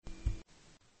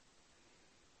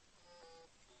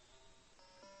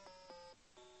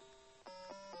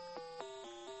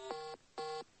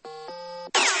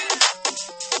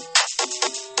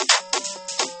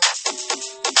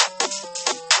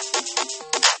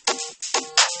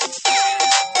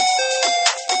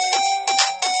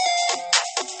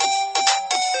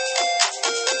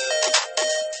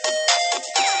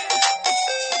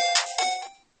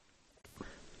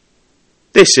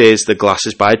This is the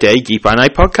Glasses by Day, Geek by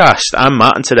Night podcast. I'm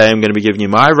Matt, and today I'm going to be giving you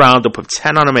my roundup of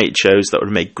 10 animated shows that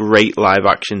would make great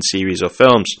live-action series or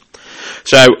films.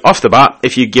 So, off the bat,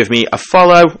 if you give me a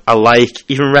follow, a like,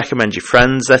 even recommend your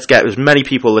friends, let's get as many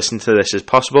people listening to this as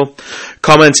possible.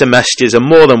 Comments and messages are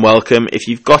more than welcome. If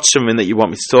you've got something that you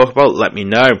want me to talk about, let me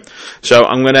know. So,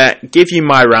 I'm going to give you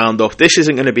my roundup. This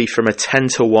isn't going to be from a 10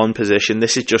 to 1 position.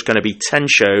 This is just going to be 10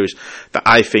 shows that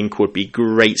I think would be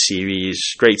great series,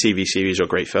 great TV series or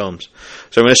great films.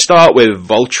 So, I'm going to start with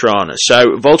Voltron. So,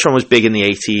 Voltron was big in the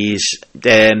 80s.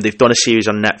 They've done a series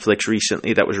on Netflix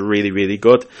recently that was really, really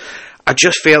good. I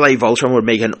just feel like Voltron would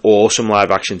make an awesome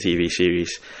live-action TV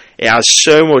series. It has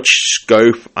so much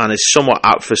scope and is somewhat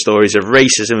apt for stories of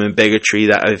racism and bigotry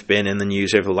that have been in the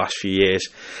news over the last few years.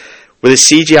 With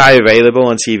the CGI available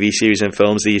on TV series and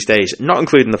films these days, not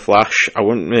including The Flash, I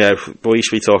wouldn't, the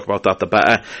least we talk about that, the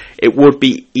better. It would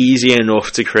be easy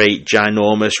enough to create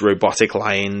ginormous robotic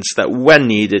lions that, when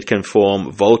needed, can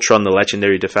form Voltron, the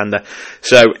legendary defender.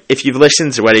 So, if you've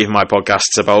listened to any of my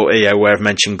podcasts about where I've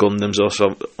mentioned Gundams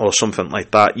or something like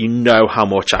that, you know how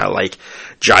much I like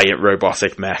giant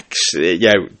robotic mechs.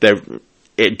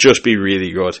 It'd just be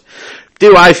really good.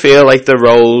 Do I feel like the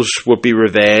roles would be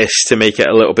reversed to make it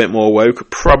a little bit more woke?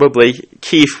 Probably.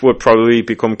 Keith would probably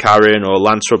become Karen or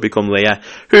Lance would become Leia.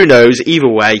 Who knows? Either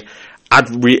way, I'd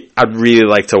really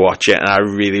like to watch it, and I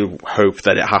really hope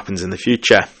that it happens in the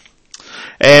future.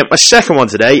 My second one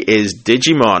today is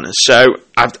Digimon. So,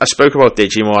 I spoke about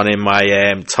Digimon in my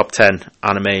top 10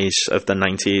 animes of the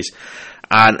 90s,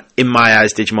 and in my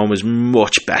eyes, Digimon was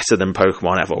much better than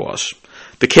Pokemon ever was.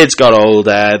 The kids got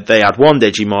older, they had one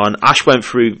Digimon, Ash went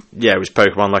through, it was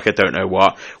Pokemon like I don't know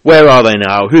what. Where are they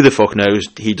now? Who the fuck knows?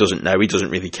 He doesn't know, he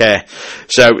doesn't really care.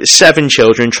 So, 7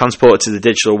 children transported to the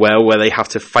digital world where they have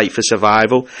to fight for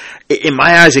survival. In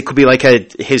my eyes, it could be like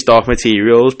His Dark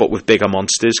Materials, but with bigger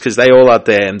monsters, because they all had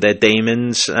their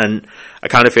daemons, and I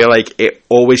kind of feel like it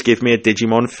always gives me a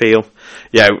Digimon feel.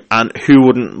 And who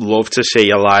wouldn't love to see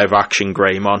a live-action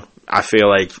Greymon? I feel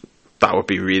like that would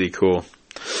be really cool.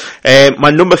 My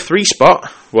number 3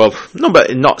 spot, my third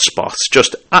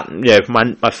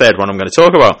one I'm going to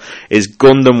talk about is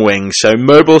Gundam Wing. So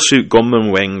Mobile Suit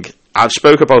Gundam Wing, I've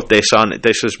spoke about this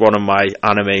was one of my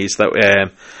animes that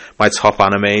my top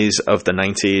animes of the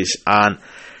 90s, and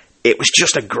it was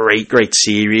just a great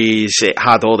series. It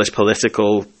had all this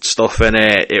political stuff in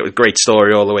it. It was a great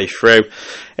story all the way through.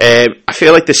 I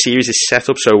feel like the series is set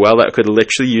up so well that I could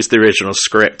literally use the original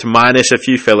script, minus a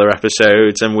few filler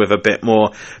episodes, and with a bit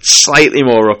more, slightly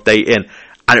more updating,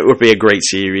 and it would be a great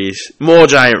series. More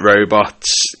giant robots,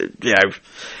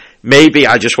 Maybe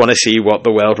I just want to see what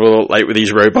the world will look like with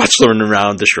these robots running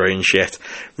around destroying shit.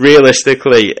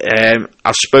 Realistically,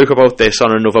 I've spoke about this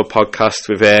on another podcast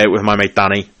with my mate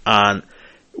Danny, and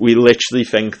we literally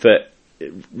think that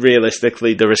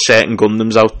realistically there are certain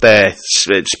Gundams out there,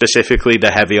 specifically the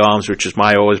Heavy Arms, which is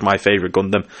always my favourite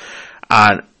Gundam,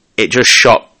 and it just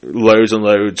shot loads and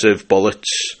loads of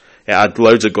bullets. It had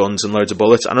loads of guns and loads of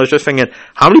bullets, and I was just thinking,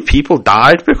 how many people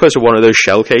died because of one of those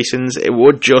shell casings? It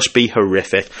would just be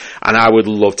horrific, and I would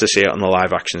love to see it on the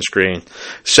live action screen.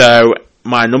 So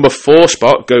my number 4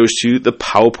 spot goes to the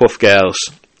Powerpuff Girls.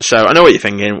 So I know what you're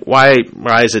thinking, why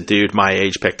is a dude my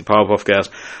age pick the Powerpuff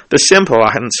Girls? The simple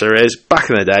answer is,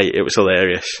 back in the day, it was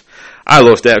hilarious. I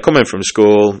loved it. I come in from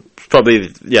school,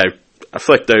 probably, I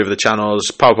flicked over the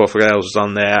channels, Powerpuff Girls was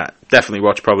on there, definitely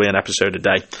watched probably an episode a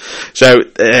day. So,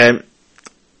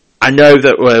 I know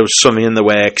that there was something in the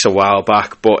works a while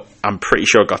back, but I'm pretty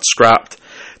sure it got scrapped.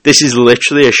 This is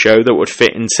literally a show that would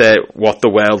fit into what the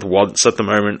world wants at the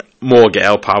moment, more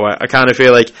girl power. I kind of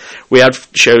feel like we had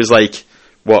shows like,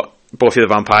 Buffy the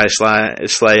Vampire Slayer,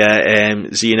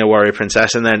 Xena Warrior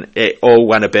Princess, and then it all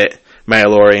went a bit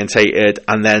male orientated,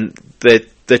 and then they're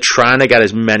trying to get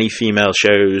as many female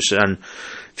shows and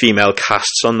female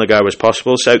casts on the go as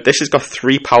possible. So this has got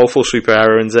 3 powerful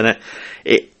superheroines in it.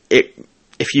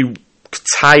 If you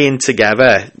tie in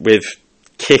together with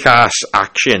kick-ass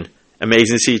action,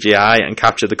 amazing CGI, and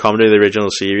capture the comedy of the original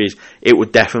series, it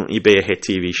would definitely be a hit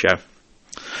TV show.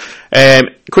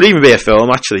 It could even be a film,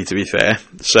 actually, to be fair.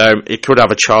 So it could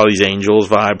have a Charlie's Angels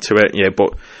vibe to it,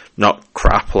 but not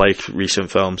crap like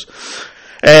recent films.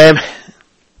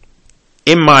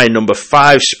 In my number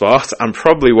 5 spot, and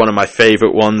probably one of my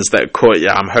favourite ones that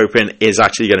I'm hoping is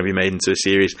actually going to be made into a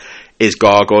series, is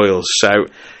Gargoyles. So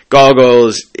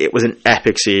Gargoyles, it was an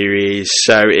epic series.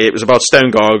 So it was about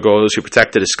stone gargoyles who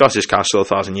protected a Scottish castle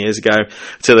 1,000 years ago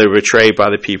until they were betrayed by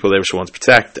the people they were sworn to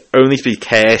protect, only to be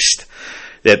cursed.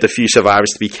 They had the few survivors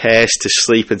to be cursed to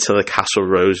sleep until the castle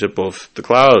rose above the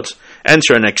clouds.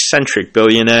 Enter an eccentric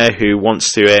billionaire who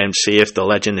wants to see if the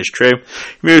legend is true.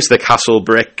 He moves the castle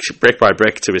brick by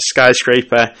brick to his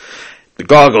skyscraper. The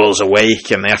gargoyles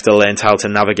awake and they have to learn how to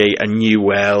navigate a new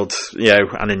world,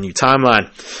 and a new timeline.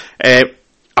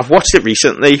 I've watched it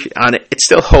recently and it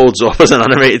still holds up as an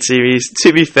animated series.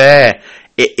 To be fair,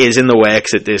 it is in the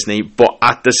works at Disney, but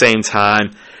at the same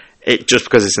time, just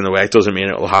because it's in the works doesn't mean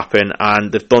it will happen.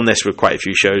 And they've done this with quite a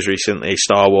few shows recently,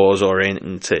 Star Wars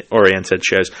oriented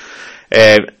shows.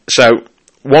 So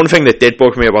one thing that did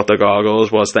bug me about the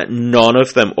Gargoyles was that none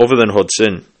of them, other than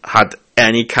Hudson, had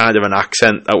any kind of an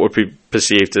accent that would be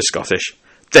perceived as Scottish.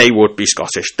 They would be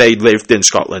Scottish. They lived in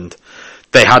Scotland.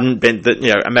 They hadn't been,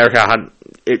 America hadn't,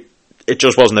 it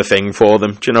just wasn't a thing for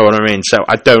them. Do you know what I mean? So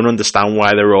I don't understand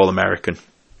why they're all American.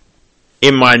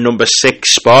 In my number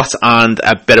 6 spot, and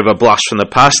a bit of a blast from the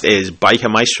past, is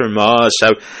Biker Mice from Mars.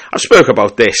 So I spoke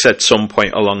about this at some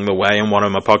point along the way in one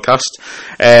of my podcasts,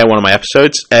 one of my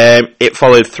episodes. It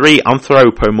followed 3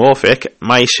 anthropomorphic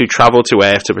mice who travelled to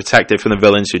Earth to protect it from the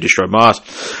villains who destroyed Mars.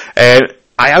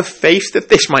 I have faith that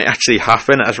this might actually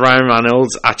happen, as Ryan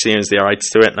Reynolds actually owns the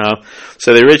rights to it now.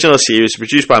 So the original series was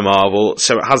produced by Marvel,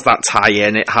 so it has that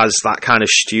tie-in, it has that kind of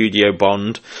studio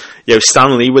bond.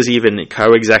 Stan Lee was even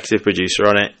co-executive producer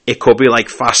on it. It could be like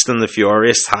Fast and the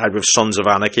Furious tied with Sons of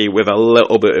Anarchy with a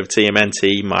little bit of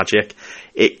TMNT magic.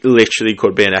 It literally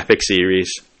could be an epic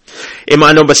series. In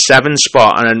my number 7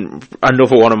 spot, and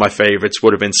another one of my favourites,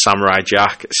 would have been Samurai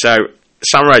Jack. So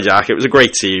Samurai Jack, it was a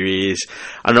great series,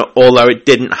 and although it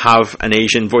didn't have an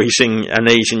Asian guy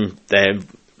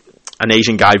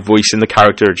voicing the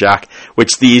character of Jack,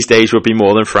 which these days would be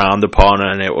more than frowned upon,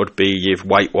 and it would be you've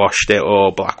whitewashed it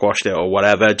or blackwashed it or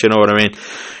whatever. Do you know what I mean?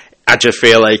 I just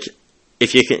feel like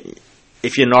if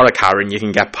you're not a Karen, you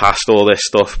can get past all this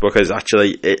stuff, because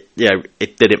actually it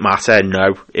didn't matter.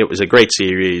 No, it was a great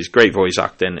series, great voice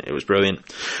acting, it was brilliant.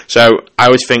 So I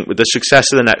always think with the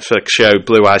success of the Netflix show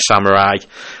Blue Eye Samurai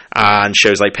and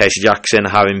shows like Percy Jackson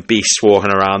having beasts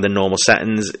walking around in normal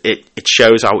settings, it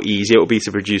shows how easy it will be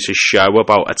to produce a show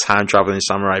about a time-travelling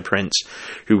samurai prince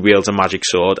who wields a magic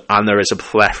sword, and there is a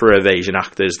plethora of Asian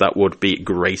actors that would be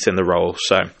great in the role.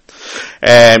 So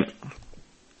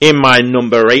in my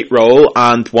number 8 role,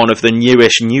 and one of the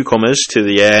newcomers to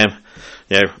the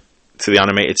to the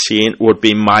animated scene, would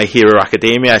be My Hero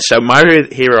Academia. So My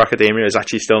Hero Academia is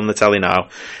actually still on the telly now.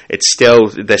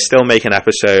 They're still making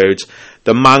episodes.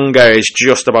 The manga is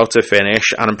just about to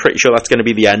finish, and I'm pretty sure that's going to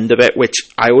be the end of it, which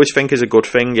I always think is a good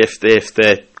thing if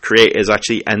the creators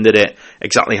actually ended it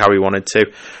exactly how he wanted to.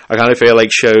 I kind of feel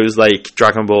like shows like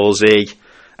Dragon Ball Z,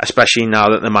 especially now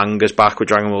that the manga's back with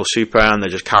Dragon Ball Super and they're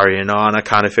just carrying on, I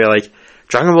kind of feel like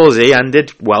Dragon Ball Z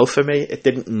ended well for me. It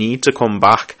didn't need to come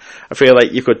back. I feel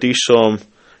like you could do some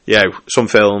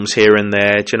films here and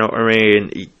there, do you know what I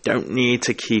mean? You don't need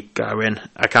to keep going.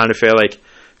 I kind of feel like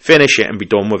finish it and be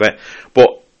done with it.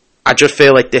 But I just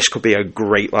feel like this could be a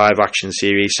great live action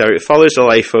series. So it follows the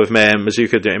life of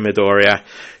Mazuka Midoriya,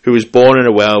 who was born in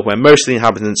a world where most of the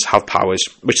inhabitants have powers,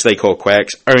 which they call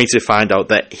quirks, only to find out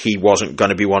that he wasn't going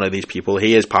to be one of these people.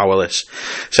 He is powerless.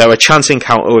 So a chance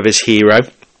encounter with his hero,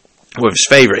 with his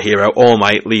favourite hero, All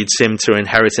Might, leads him to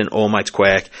inheriting All Might's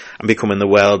quirk and becoming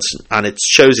and it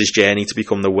shows his journey to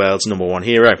become the world's #1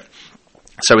 hero.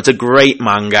 So it's a great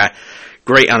manga,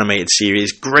 great animated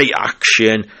series, great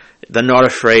action. They're not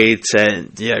afraid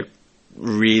to,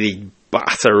 really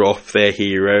batter up their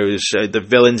heroes. The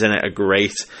villains in it are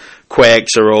great.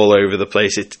 Quirks are all over the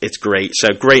place. It's great. So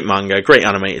great manga, great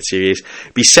animated series.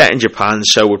 Be set in Japan,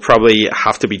 so would probably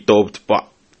have to be dubbed, but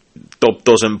dub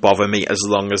doesn't bother me as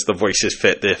long as the voices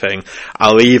fit the thing.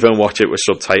 I'll even watch it with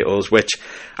subtitles, which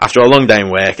after a long day in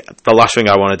work, the last thing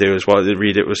I want to do is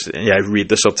read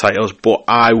the subtitles, but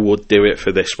I would do it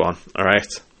for this one. Alright.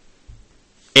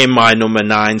 In my number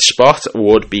 9 spot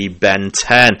would be Ben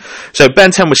 10. So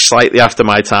Ben 10 was slightly after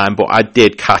my time, but I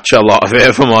did catch a lot of it,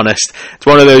 if I'm honest. It's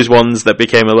one of those ones that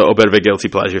became a little bit of a guilty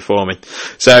pleasure for me.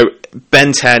 So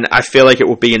Ben 10, I feel like it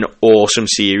would be an awesome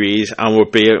series and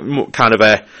would be kind of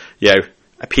a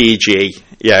PG,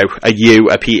 not a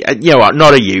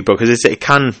U, because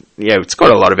it's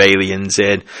got a lot of aliens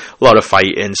in, a lot of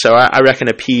fighting. So I reckon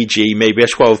a PG, maybe a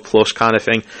 12 plus kind of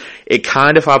thing. It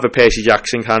kind of have a Percy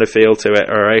Jackson kind of feel to it,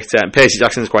 alright? Percy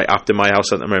Jackson's quite apt in my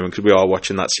house at the moment because we are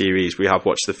watching that series. We have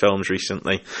watched the films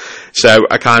recently. So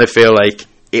I kind of feel like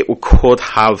it could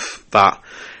have that.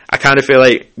 I kind of feel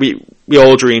like we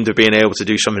all dreamed of being able to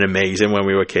do something amazing when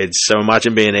we were kids. So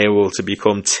imagine being able to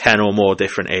become 10 or more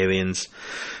different aliens.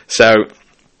 So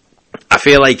I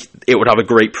feel like it would have a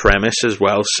great premise as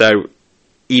well. So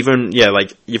even,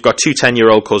 like you've got two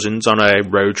 10-year-old cousins on a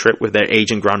road trip with their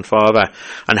aging grandfather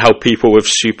and help people with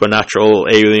supernatural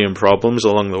alien problems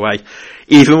along the way.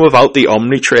 Even without the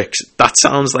Omnitrix, that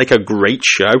sounds like a great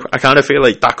show. I kind of feel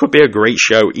like that could be a great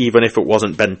show even if it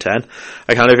wasn't Ben 10.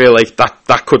 I kind of feel like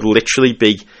that could literally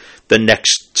be the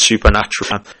next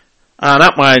supernatural. And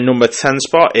at my number 10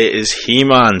 spot, it is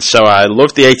He-Man. So I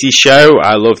love the 80s show.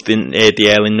 I love the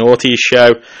Alien Naughties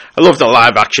show. I love the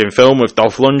live action film with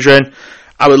Dolph Lundgren.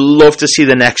 I would love to see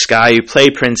the next guy who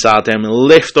played Prince Adam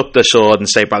lift up the sword and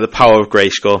say, by the power of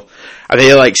Grayskull. I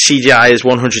feel like CGI is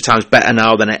 100 times better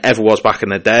now than it ever was back in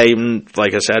the day. And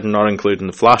like I said, not including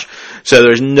The Flash. So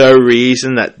there's no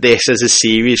reason that this as a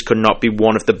series could not be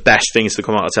one of the best things to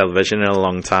come out of television in a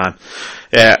long time.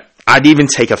 Yeah, I'd even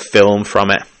take a film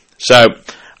from it. So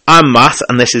I'm Matt,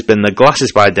 and this has been the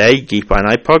Glasses by Day, Geek by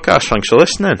Night podcast. Thanks for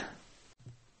listening.